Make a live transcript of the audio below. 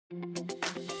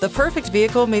The perfect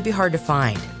vehicle may be hard to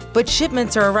find, but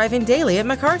shipments are arriving daily at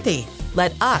McCarthy.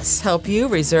 Let us help you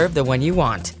reserve the one you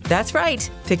want. That's right.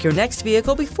 Pick your next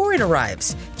vehicle before it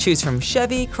arrives. Choose from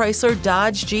Chevy, Chrysler,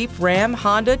 Dodge, Jeep, Ram,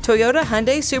 Honda, Toyota,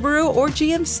 Hyundai, Subaru, or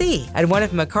GMC at one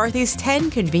of McCarthy's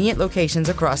 10 convenient locations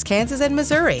across Kansas and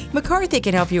Missouri. McCarthy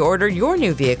can help you order your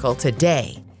new vehicle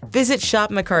today. Visit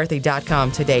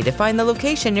shopmccarthy.com today to find the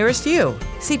location nearest you.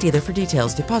 See dealer for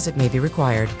details. Deposit may be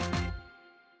required.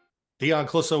 Dion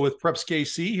Clisso with Preps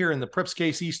KC here in the Preps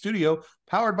KC studio,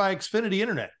 powered by Xfinity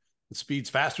Internet. The speed's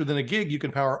faster than a gig. You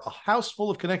can power a house full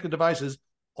of connected devices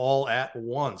all at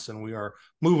once. And we are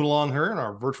moving along here in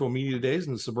our virtual media days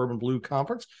in the Suburban Blue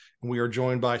Conference. And we are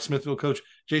joined by Smithville coach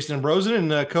Jason Ambroson.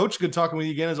 And Coach, good talking with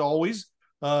you again as always.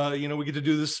 We get to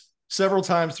do this several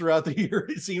times throughout the year,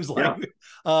 it seems like.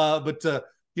 Yeah.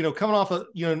 Coming off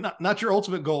not your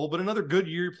ultimate goal, but another good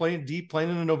year playing deep, playing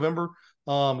in November.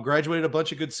 Graduated a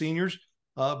bunch of good seniors.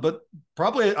 But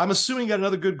probably, I'm assuming, got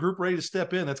another good group ready to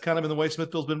step in. That's kind of been the way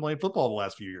Smithville's been playing football the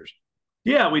last few years.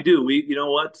 Yeah, we do. A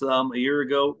year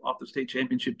ago, off the state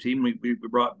championship team, we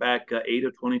brought back 8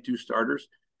 of 22 starters.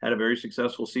 Had a very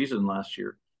successful season last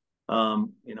year.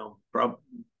 Probably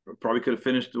could have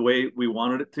finished the way we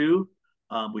wanted it to.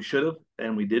 We should have,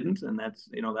 and we didn't. And that's,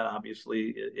 that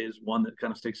obviously is one that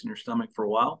kind of sticks in your stomach for a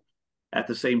while. At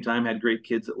the same time, had great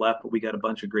kids that left, but we got a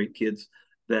bunch of great kids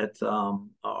that and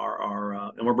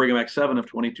we're bringing back 7 of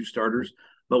 22 starters,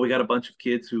 but we got a bunch of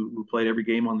kids who played every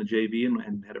game on the JV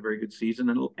and had a very good season,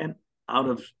 and out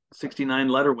of 69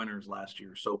 letter winners last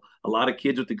year. So a lot of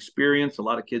kids with experience, a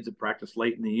lot of kids that practiced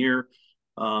late in the year.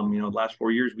 The last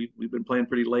 4 years we've been playing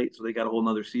pretty late, so they got a whole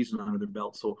nother season under their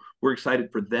belt. So we're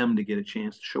excited for them to get a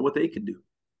chance to show what they can do.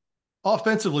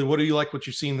 Offensively, what do you like what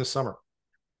you've seen this summer?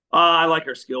 I like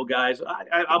our skill guys.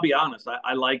 I'll be honest.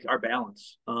 I like our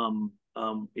balance.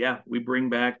 We bring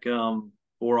back 4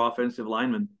 offensive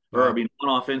linemen, one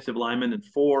offensive lineman and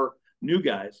 4 new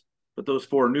guys. But those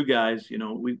 4 new guys,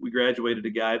 we graduated a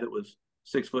guy that was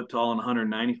 6 foot tall and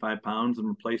 195 pounds and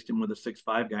replaced him with a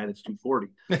 6'5" guy that's 240.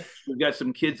 We've got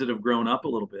some kids that have grown up a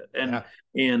little bit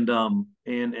and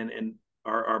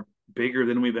are bigger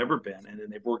than we've ever been, and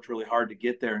they've worked really hard to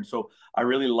get there. And so I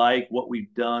really like what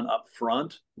we've done up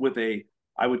front with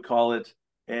I would call it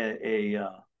a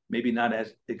maybe not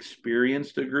as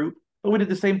experienced a group, but we did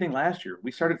the same thing last year.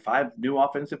 We started 5 new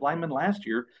offensive linemen last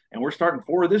year, and we're starting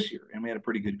 4 this year, and we had a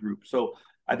pretty good group. So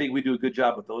I think we do a good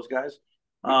job with those guys.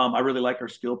 I really like our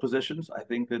skill positions. I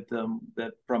think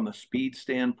that from the speed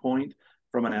standpoint,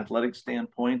 from an athletic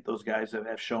standpoint, those guys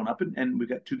have shown up, and we've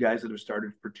got 2 guys that have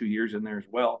started for 2 years in there as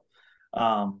well,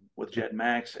 with Jet and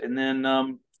Max. And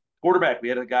then quarterback, we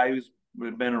had a guy who's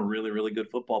been a really, really good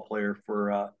football player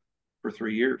for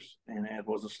 3 years and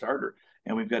was a starter.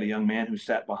 And we've got a young man who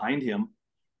sat behind him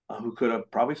who could have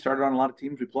probably started on a lot of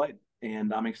teams we played.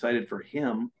 And I'm excited for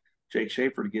him, Jake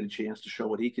Schaefer, to get a chance to show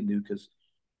what he can do, because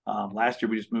last year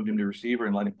we just moved him to receiver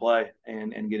and let him play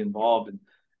and get involved.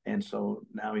 And so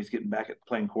now he's getting back at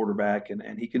playing quarterback,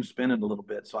 and he can spin it a little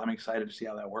bit. So I'm excited to see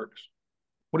how that works.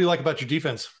 What do you like about your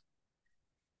defense?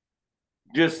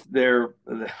 Just their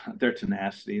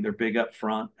tenacity. They're big up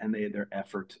front, and their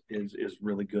effort is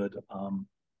really good.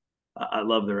 I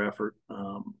love their effort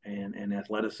and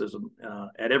athleticism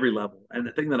at every level. And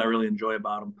the thing that I really enjoy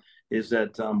about them is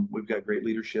that we've got great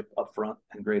leadership up front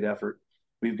and great effort.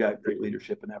 We've got great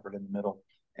leadership and effort in the middle.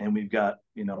 And we've got,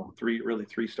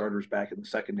 3 starters back in the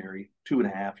secondary,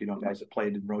 2.5, guys that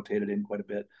played and rotated in quite a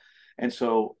bit. And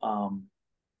so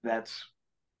that's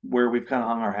where we've kind of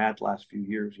hung our hat the last few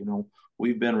years.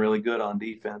 We've been really good on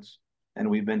defense, and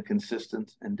we've been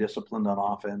consistent and disciplined on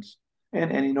offense.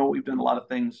 And we've done a lot of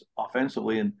things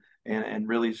offensively and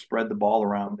really spread the ball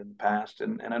around in the past.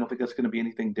 And I don't think that's going to be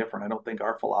anything different. I don't think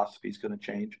our philosophy is going to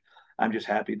change. I'm just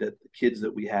happy that the kids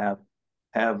that we have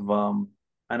an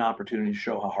opportunity to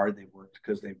show how hard they worked,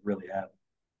 because they really have.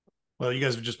 Well, you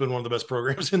guys have just been one of the best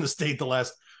programs in the state the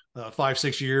last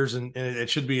 5-6 years, and it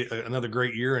should be another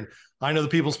great year. And I know the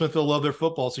people in Smithville love their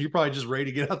football, so you're probably just ready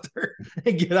to get out there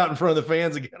and get out in front of the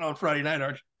fans again on Friday night,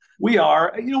 aren't you? We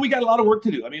are. We got a lot of work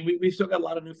to do. I mean, we still got a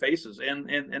lot of new faces,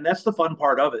 and that's the fun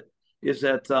part of it, is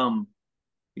that and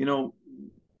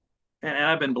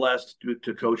I've been blessed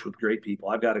to coach with great people.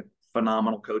 I've got a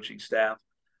phenomenal coaching staff.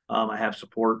 I have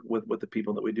support with the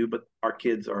people that we do, but our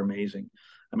kids are amazing.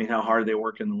 I mean, how hard they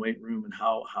work in the weight room and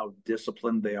how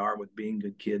disciplined they are with being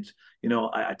good kids.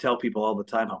 I tell people all the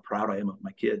time how proud I am of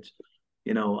my kids.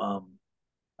 I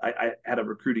had a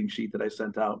recruiting sheet that I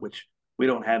sent out, which we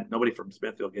don't have. Nobody from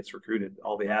Smithville gets recruited.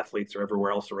 All the athletes are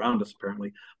everywhere else around us,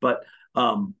 apparently. But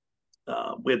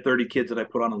we had 30 kids that I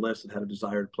put on a list that had a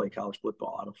desire to play college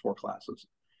football out of 4 classes.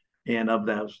 And of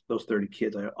those 30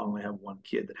 kids, I only have 1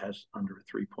 kid that has under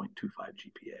a 3.25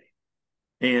 GPA.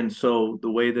 And so the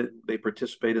way that they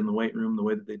participate in the weight room, the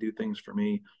way that they do things for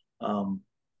me,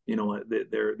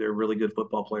 they're really good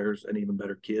football players and even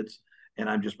better kids. And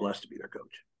I'm just blessed to be their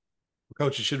coach.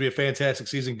 Coach, it should be a fantastic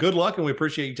season. Good luck, and we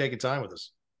appreciate you taking time with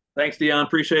us. Thanks, Dion.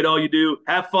 Appreciate all you do.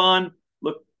 Have fun.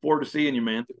 Look forward to seeing you,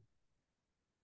 man.